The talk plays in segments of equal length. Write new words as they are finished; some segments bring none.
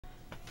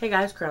Hey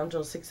guys, Crown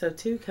Jewel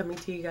 602 coming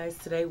to you guys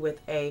today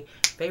with a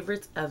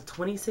favorites of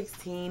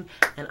 2016,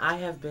 and I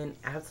have been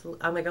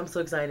I'm so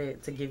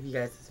excited to give you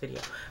guys this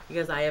video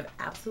because I have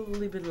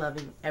absolutely been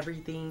loving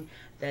everything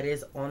that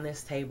is on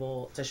this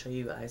table to show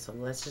you guys. So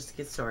let's just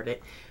get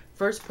started.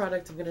 First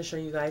product I'm going to show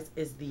you guys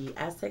is the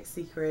Aztec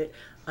Secret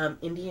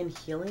Indian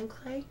Healing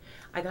Clay.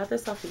 I got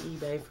this off of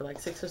eBay for like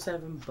 $6 or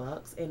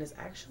 $7 and it's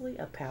actually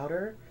a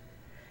powder.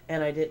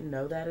 And I didn't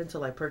know that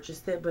until I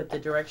purchased it, but the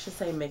directions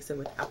say mix it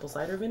with apple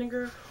cider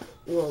vinegar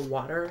or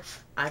water.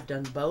 I've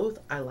done both.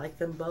 I like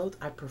them both.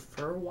 I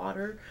prefer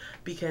water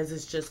because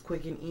it's just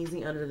quick and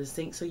easy under the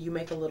sink. So you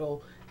make a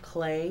little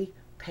clay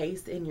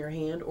paste in your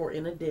hand or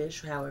in a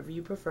dish, however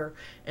you prefer,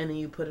 and then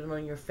you put it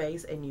on your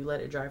face and you let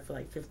it dry for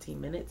like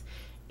 15 minutes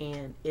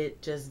and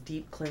it just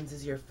deep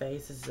cleanses your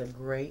face. This is a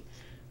great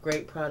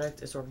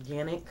product. It's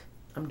organic.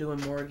 I'm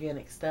doing more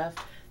organic stuff.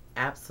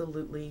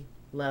 Absolutely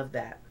love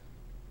that.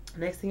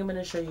 Next thing I'm going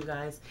to show you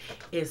guys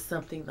is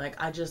something like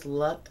I just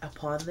lucked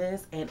upon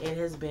this and it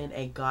has been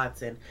a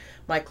godsend.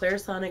 My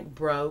Clarisonic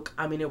broke.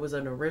 I mean, it was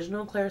an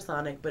original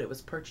Clarisonic, but it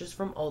was purchased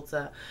from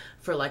Ulta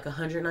for like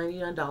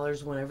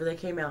 $199 whenever they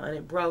came out, and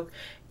it broke.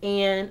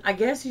 And I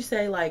guess you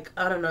say like,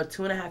 I don't know,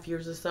 2.5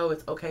 years or so,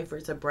 it's okay for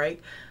it to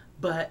break.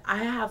 But I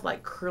have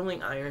like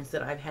curling irons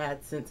that I've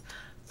had since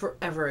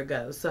forever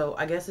ago. So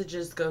I guess it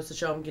just goes to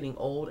show I'm getting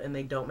old and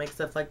they don't make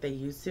stuff like they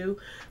used to.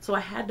 So I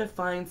had to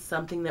find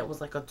something that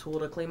was like a tool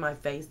to clean my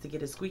face to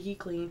get it squeaky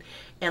clean.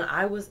 And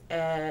I was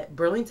at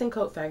Burlington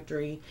Coat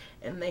Factory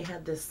and they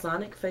had this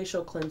Sonic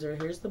facial cleanser.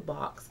 Here's the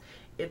box.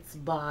 It's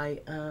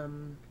by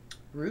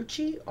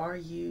Rucci,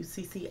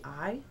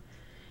 R-U-C-C-I.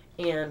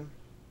 And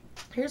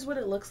here's what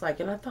it looks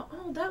like. And I thought,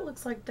 oh, that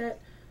looks like that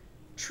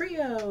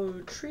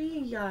Trio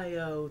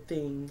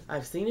thing.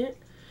 I've seen it.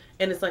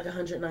 And it's like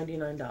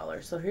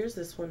 $199. So here's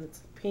this one.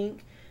 It's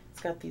pink.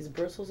 It's got these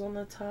bristles on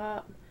the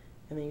top.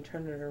 And then you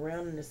turn it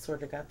around and it's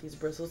sort of got these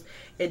bristles.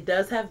 It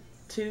does have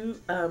two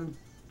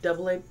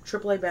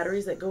AAA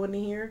batteries that go into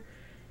here.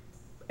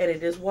 And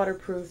it is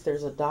waterproof.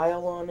 There's a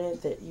dial on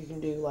it that you can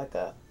do like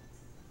a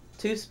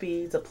 2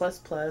 speeds, a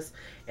plus.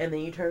 And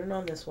then you turn it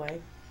on this way.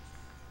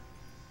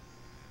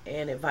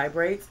 And it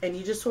vibrates. And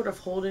you just sort of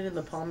hold it in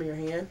the palm of your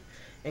hand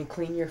and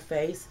clean your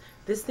face.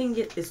 This thing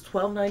is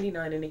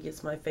 $12.99 and it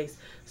gets my face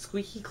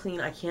squeaky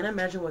clean. I can't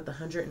imagine what the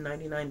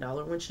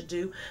 $199 one should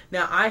do.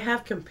 Now, I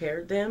have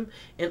compared them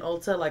in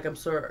Ulta. Like, I'm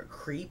sort of a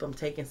creep. I'm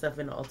taking stuff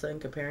in Ulta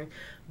and comparing.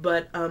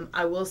 But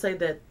I will say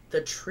that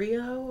the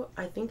Trio,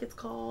 I think it's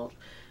called,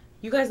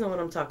 you guys know what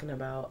I'm talking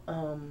about.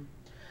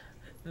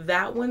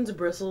 That one's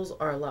bristles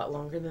are a lot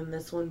longer than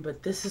this one,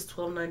 but this is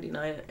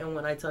 $12.99. And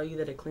when I tell you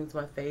that it cleans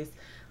my face,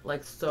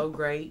 like, so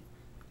great,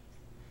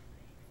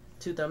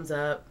 2 thumbs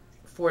up.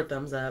 4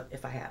 thumbs up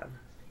if I had them.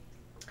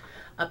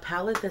 A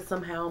palette that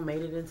somehow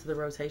made it into the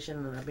rotation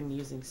and I've been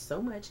using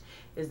so much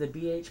is the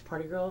BH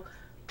Party Girl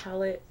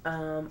palette.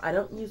 I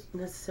don't use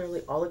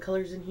necessarily all the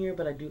colors in here,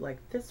 but I do like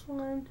this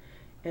one.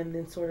 And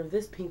then sort of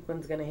this pink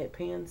one's going to hit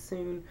pan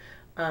soon.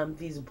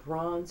 These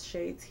bronze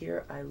shades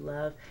here I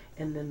love.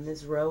 And then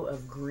this row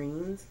of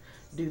greens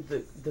do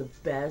the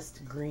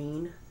best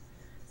green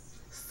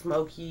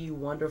smoky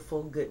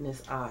wonderful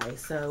goodness eye.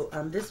 So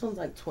this one's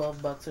like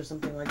 $12 or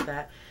something like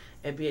that.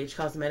 At BH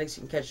Cosmetics,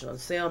 you can catch it on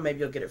sale. Maybe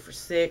you'll get it for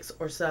 $6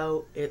 or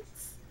so.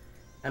 It's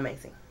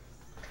amazing.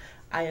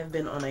 I have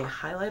been on a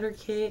highlighter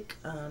kick,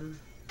 and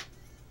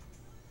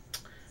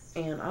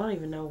I don't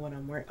even know what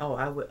I'm wearing. Oh,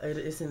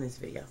 it's in this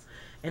video,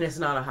 and it's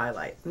not a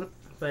highlight,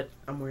 but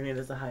I'm wearing it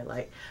as a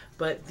highlight.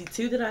 But the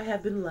two that I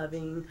have been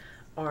loving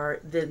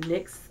are the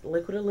NYX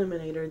Liquid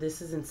Illuminator.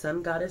 This is in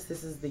Sun Goddess.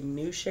 This is the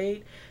new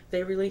shade.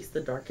 They released the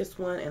darkest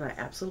one, and I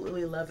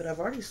absolutely love it. I've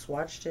already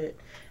swatched it,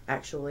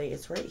 actually.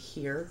 It's right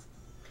here.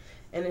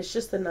 And it's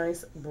just a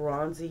nice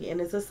bronzy,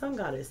 and it's a Sun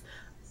Goddess.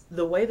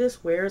 The way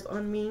this wears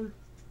on me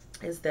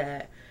is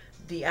that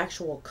the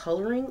actual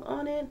coloring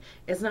on it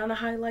is not a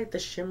highlight. The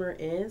shimmer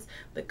is.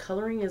 The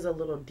coloring is a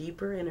little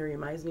deeper, and it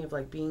reminds me of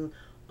like being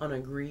on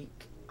a Greek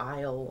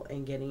isle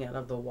and getting out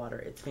of the water.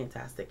 It's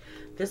fantastic.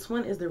 This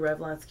one is the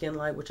Revlon Skin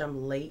Light, which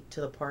I'm late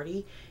to the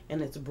party,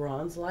 and it's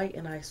bronze light,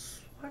 and I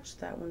swatched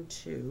that one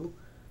too.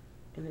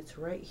 And it's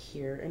right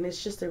here, and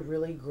it's just a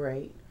really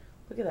great,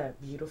 look at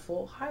that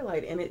beautiful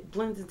highlight, and it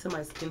blends into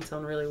my skin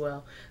tone really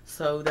well.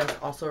 So that's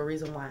also a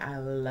reason why I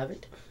love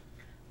it.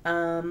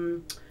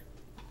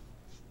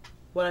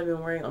 What I've been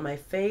wearing on my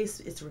face,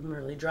 it's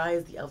really dry,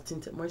 is the e.l.f.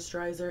 Tinted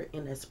Moisturizer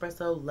in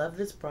Espresso. Love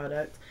this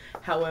product.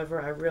 However,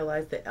 I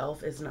realized that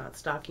e.l.f. is not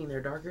stocking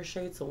their darker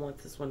shades, so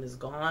once this one is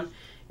gone,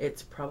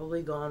 it's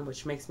probably gone,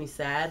 which makes me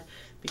sad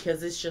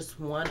because it's just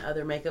one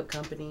other makeup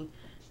company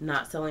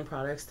not selling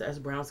products to us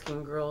brown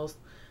skin girls.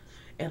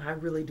 And I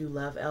really do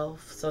love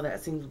e.l.f. So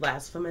that seems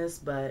blasphemous,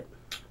 but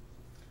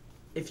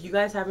if you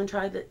guys haven't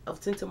tried the e.l.f.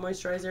 Tinted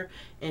Moisturizer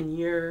and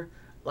you're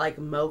like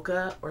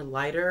mocha or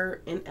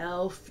lighter in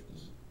e.l.f.,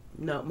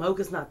 no,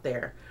 mocha's not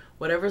there.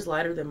 Whatever's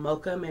lighter than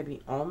mocha,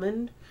 maybe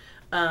almond,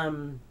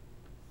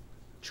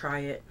 try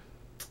it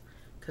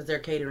because they're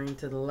catering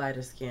to the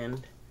lighter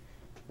skinned.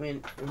 We're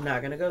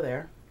not going to go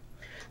there.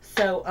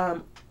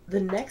 So The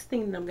next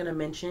thing that I'm going to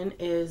mention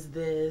is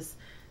this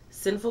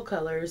Sinful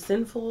Colors.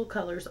 Sinful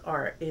Colors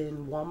are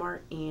in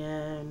Walmart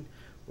and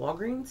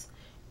Walgreens.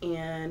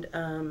 And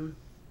 $1.99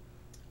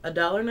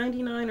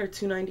 or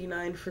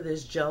 $2.99 for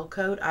this gel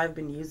coat. I've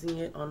been using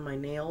it on my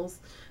nails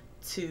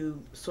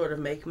to sort of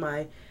make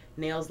my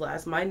nails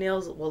last. My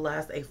nails will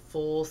last a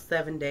full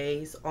 7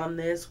 days on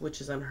this,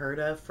 which is unheard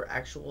of for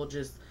actual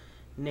just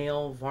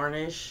nail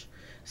varnish.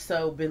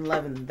 So been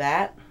loving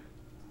that.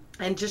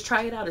 And just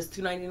try it out. It's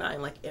 $2.99.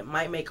 Like, it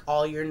might make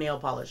all your nail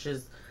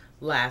polishes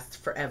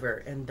last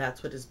forever, and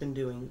that's what it's been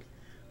doing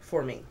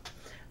for me.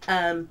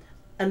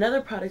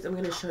 Another product I'm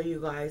going to show you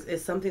guys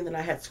is something that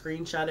I had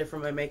screenshotted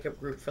from my makeup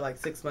group for like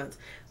 6 months.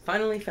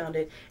 Finally found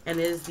it, and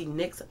it is the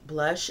NYX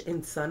blush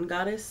in Sun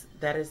Goddess.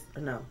 That is,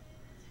 no,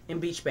 in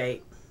Beach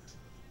Babe.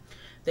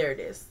 There it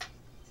is.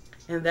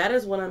 And that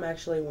is what I'm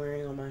actually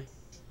wearing on my,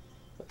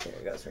 oh, there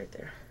it goes right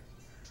there.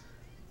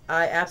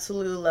 I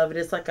absolutely love it.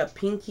 It's like a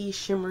pinky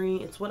shimmery.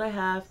 It's what I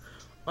have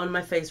on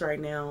my face right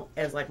now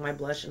as like my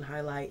blush and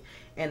highlight,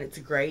 and it's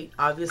great.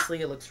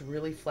 Obviously it looks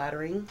really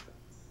flattering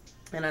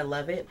and I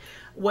love it.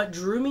 What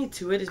drew me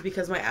to it is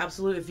because my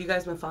absolute, if you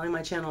guys been following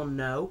my channel,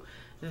 know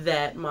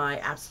that my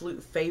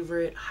absolute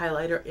favorite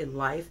highlighter in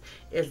life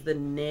is the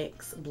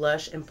NYX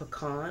blush in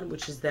Pecan,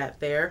 which is that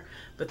there,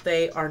 but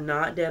they are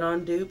not dead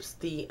on dupes.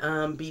 The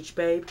Beach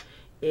Babe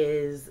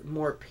is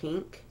more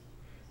pink,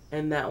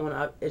 and that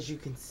one, as you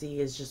can see,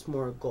 is just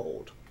more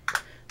gold.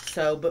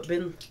 So, but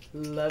been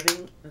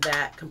loving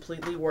that.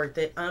 Completely worth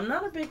it. I'm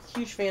not a big,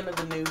 huge fan of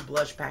the new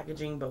blush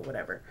packaging, but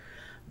whatever.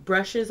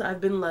 Brushes,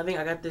 I've been loving.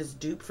 I got this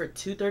dupe for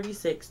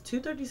 $2.36.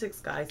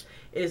 $2.36, guys.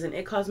 It is an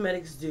It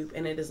Cosmetics dupe,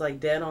 and it is like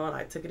dead on.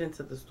 I took it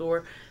into the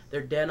store.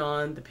 They're dead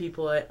on. The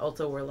people at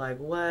Ulta were like,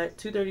 what?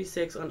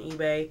 $2.36 on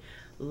eBay.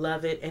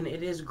 Love it. And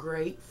it is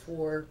great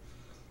for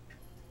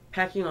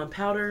packing on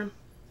powder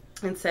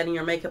and setting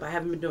your makeup. I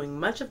haven't been doing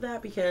much of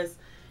that because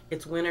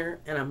it's winter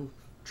and I'm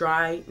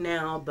dry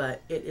now,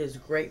 but it is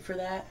great for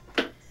that.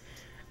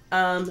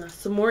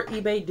 Some more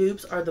eBay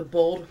dupes are the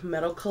Bold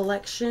Metal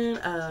collection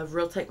of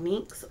Real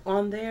Techniques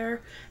on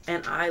there,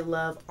 and I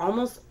love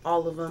almost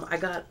all of them. I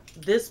got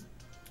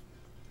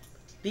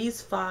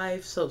these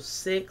 5, so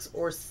 6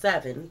 or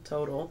 7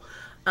 total,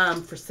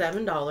 for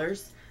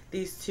 $7.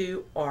 These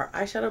two are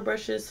eyeshadow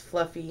brushes,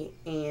 fluffy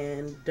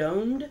and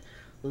domed.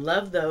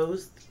 Love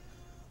those.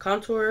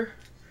 Contour,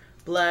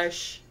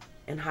 blush,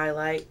 and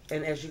highlight,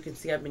 and as you can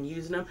see, I've been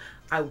using them.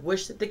 I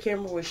wish that the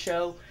camera would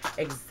show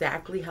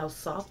exactly how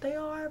soft they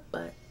are,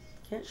 but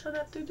can't show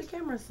that through the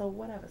camera, so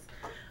whatever.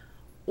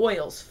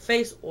 Oils,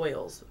 face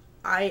oils.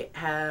 I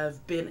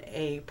have been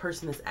a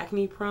person that's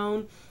acne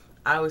prone.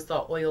 I always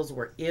thought oils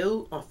were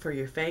ill for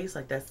your face,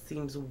 like that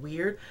seems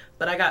weird,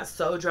 but I got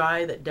so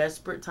dry that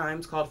desperate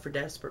times called for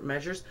desperate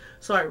measures.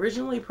 So I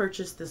originally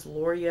purchased this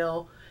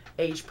L'Oreal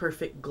Age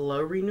Perfect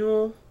Glow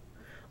Renewal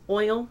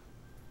oil,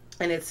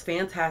 and it's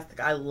fantastic.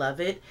 I love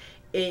it.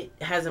 It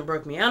hasn't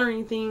broke me out or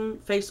anything.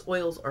 Face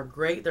oils are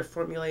great. They're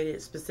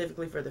formulated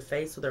specifically for the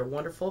face, so they're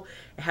wonderful.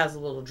 It has a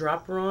little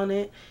dropper on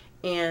it,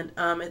 and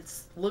it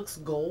looks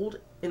gold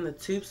in the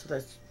tube, so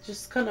that's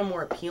just kind of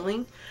more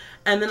appealing.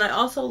 And then I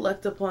also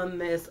lucked upon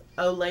this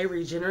Olay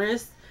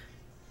Regenerist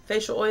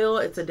facial oil.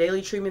 It's a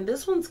daily treatment.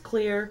 This one's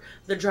clear.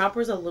 The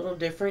dropper's a little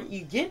different.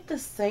 You get the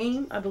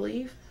same, I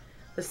believe,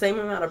 the same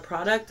amount of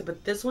product,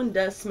 but this one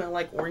does smell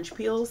like orange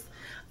peels.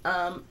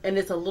 And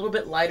it's a little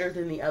bit lighter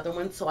than the other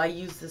one, so I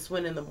use this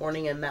one in the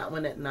morning and that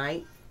one at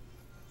night,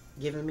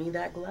 giving me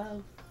that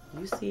glow.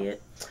 You see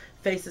it.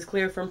 Face is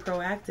clear from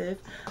Proactiv.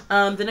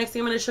 The next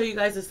thing I'm going to show you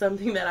guys is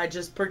something that I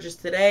just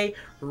purchased today,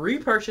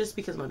 repurchased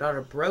because my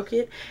daughter broke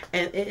it,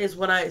 and it is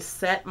what I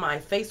set my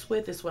face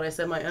with. It's what I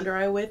set my under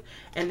eye with,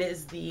 and it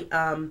is the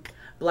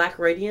Black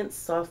Radiance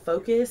Soft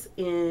Focus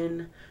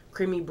in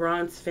Creamy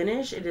Bronze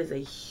Finish. It is a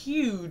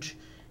huge,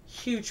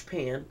 huge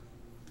pan,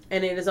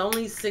 and it is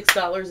only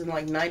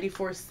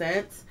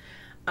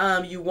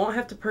 $6.94. You won't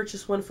have to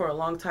purchase one for a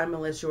long time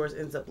unless yours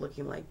ends up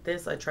looking like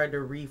this. I tried to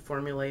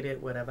reformulate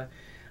it, whatever.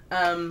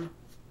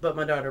 But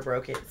my daughter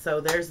broke it.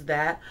 So there's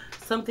that.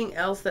 Something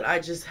else that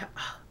I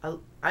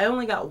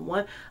only got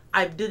one.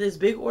 I did this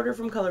big order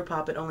from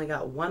ColourPop and only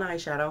got one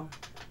eyeshadow.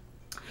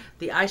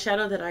 The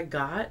eyeshadow that I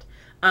got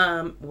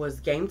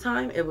was Game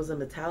Time. It was a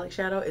metallic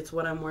shadow. It's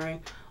what I'm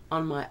wearing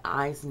on my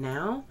eyes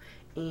now.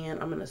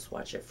 And I'm going to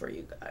swatch it for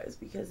you guys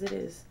because it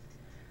is.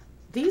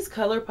 These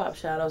ColourPop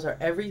shadows are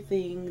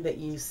everything that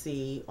you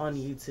see on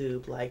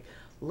YouTube. Like,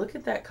 look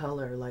at that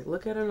color. Like,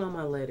 look at it on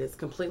my lid. It's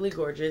completely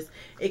gorgeous.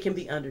 It can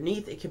be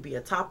underneath. It could be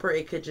a topper.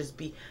 It could just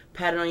be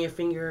patted on your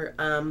finger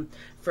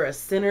for a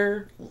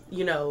center,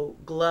 you know,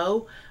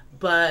 glow.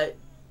 But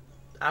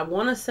I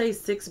want to say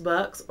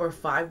 $6 or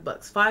 $5.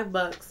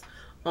 $5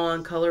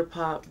 on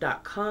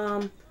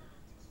ColourPop.com.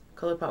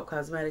 ColourPop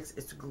Cosmetics.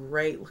 It's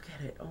great. Look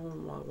at it. Oh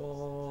my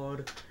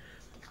God.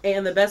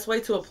 And the best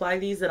way to apply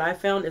these that I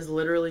found is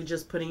literally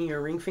just putting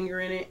your ring finger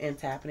in it and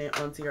tapping it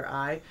onto your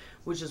eye,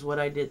 which is what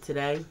I did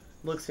today.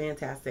 Looks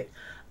fantastic.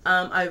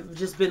 I've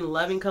just been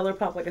loving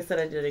ColourPop. Like I said,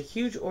 I did a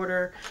huge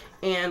order,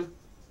 and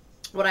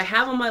What I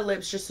have on my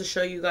lips, just to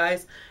show you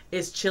guys,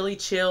 is Chili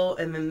Chill,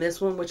 and then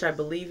this one, which I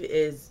believe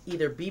is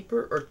either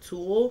Beeper or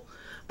Tool,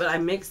 but I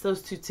mixed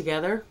those two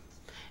together,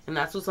 and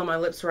that's what's on my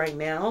lips right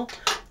now.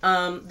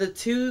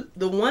 The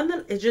one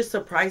that it just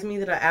surprised me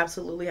that I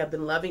absolutely have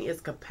been loving is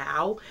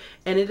Kapow,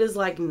 and it is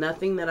like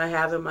nothing that I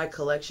have in my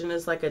collection.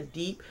 It's like a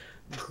deep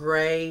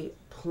gray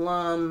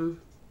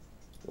plum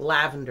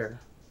lavender.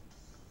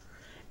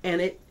 And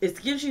it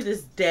gives you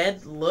this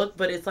dead look,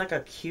 but it's like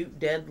a cute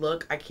dead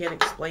look. I can't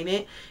explain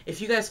it.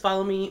 If you guys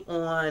follow me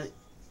on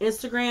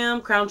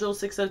Instagram,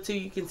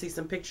 CrownJewel602, you can see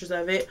some pictures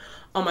of it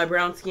on my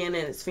brown skin,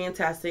 and it's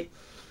fantastic.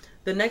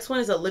 The next one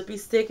is a lippy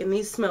stick, and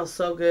these smell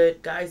so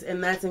good, guys.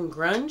 And that's in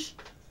Grunge.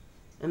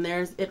 And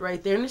there's it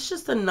right there. And it's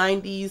just a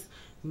 90s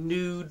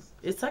nude.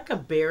 It's like a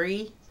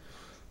berry.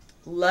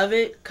 Love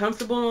it.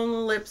 Comfortable on the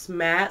lips.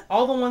 Matte.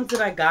 All the ones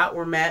that I got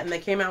were matte, and they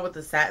came out with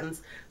the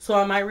satins. So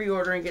I might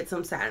reorder and get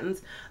some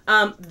satins.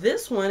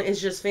 This one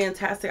is just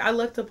fantastic. I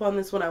looked up on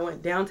this when I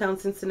went downtown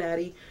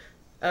Cincinnati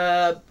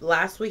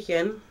last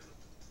weekend.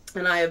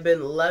 And I have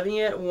been loving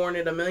it. Worn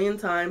it a million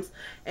times.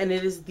 And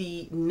it is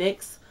the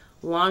NYX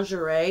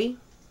Lingerie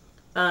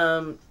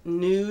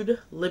nude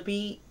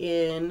lippy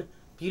in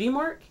Beauty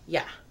Mark.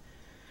 Yeah.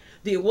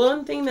 The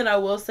one thing that I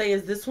will say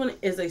is this one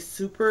is a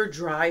super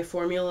dry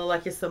formula,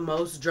 like it's the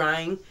most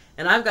drying,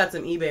 and I've got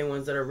some eBay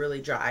ones that are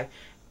really dry.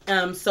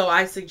 So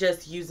I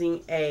suggest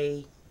using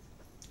a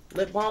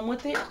lip balm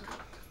with it,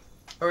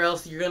 or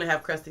else you're going to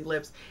have crusty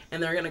lips,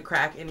 and they're going to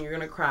crack, and you're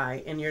going to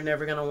cry, and you're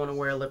never going to want to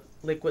wear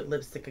liquid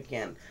lipstick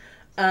again.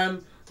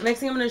 Next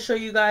thing I'm going to show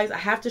you guys, I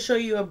have to show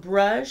you a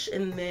brush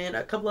and then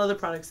a couple other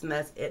products, and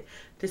that's it.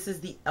 This is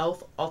the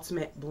e.l.f.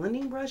 Ultimate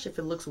Blending Brush. If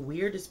it looks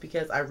weird, it's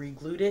because I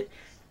re-glued it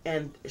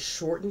and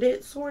shortened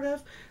it, sort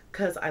of,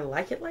 because I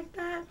like it like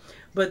that.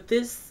 But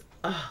this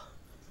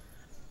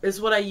is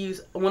what I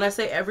use when I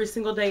say every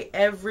single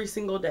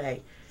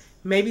day.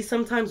 Maybe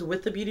sometimes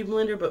with the Beauty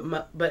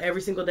Blender, but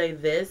every single day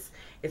this.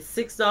 It's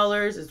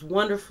 $6. It's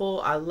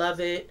wonderful. I love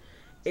it.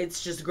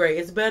 It's just great.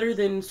 It's better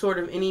than sort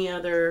of any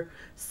other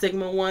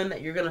Sigma one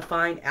that you're going to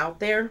find out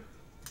there.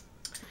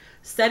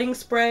 Setting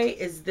spray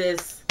is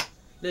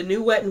the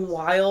new Wet n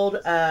Wild,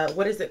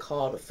 what is it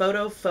called?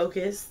 Photo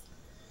Focus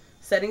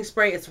setting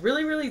spray. It's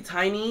really, really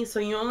tiny, so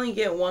you only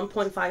get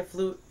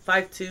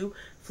 1.52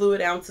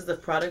 fluid ounces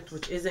of product,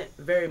 which isn't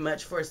very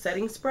much for a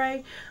setting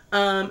spray.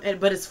 But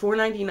it's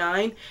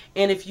 $4.99,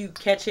 and if you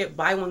catch it,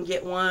 buy one,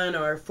 get one,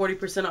 or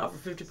 40% off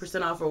or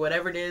 50% off or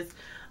whatever it is,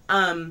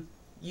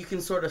 you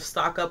can sort of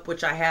stock up,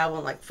 which I have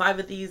on like 5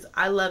 of these.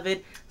 I love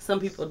it. Some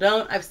people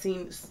don't. I've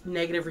seen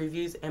negative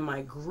reviews in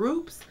my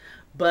groups,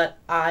 but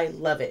I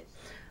love it.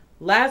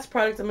 Last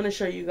product I'm going to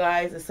show you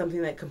guys is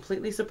something that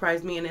completely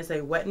surprised me, and it's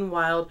a Wet n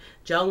Wild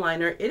gel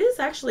liner. It is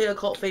actually a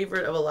cult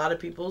favorite of a lot of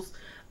people's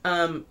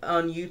on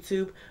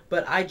YouTube,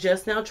 but I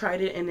just now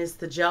tried it, and it's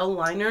the gel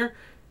liner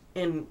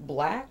in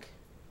black.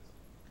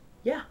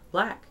 Yeah,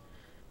 black.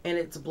 And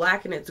it's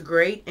black, and it's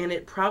great, and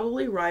it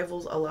probably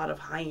rivals a lot of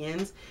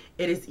high-ends.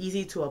 It is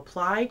easy to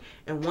apply,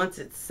 and once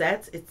it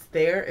sets, it's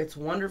there. It's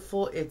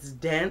wonderful, it's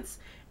dense,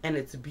 and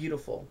it's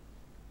beautiful.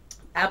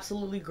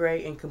 Absolutely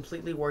great and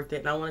completely worth it.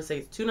 And I want to say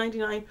it's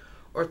 $2.99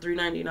 or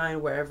 $3.99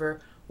 wherever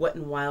Wet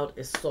n Wild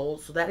is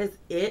sold. So that is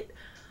it.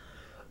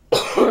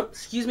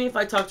 Excuse me if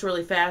I talked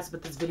really fast,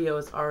 but this video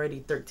is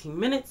already 13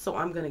 minutes, so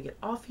I'm going to get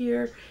off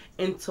here.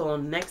 Until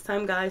next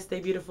time, guys,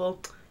 stay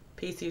beautiful.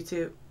 Peace,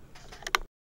 YouTube.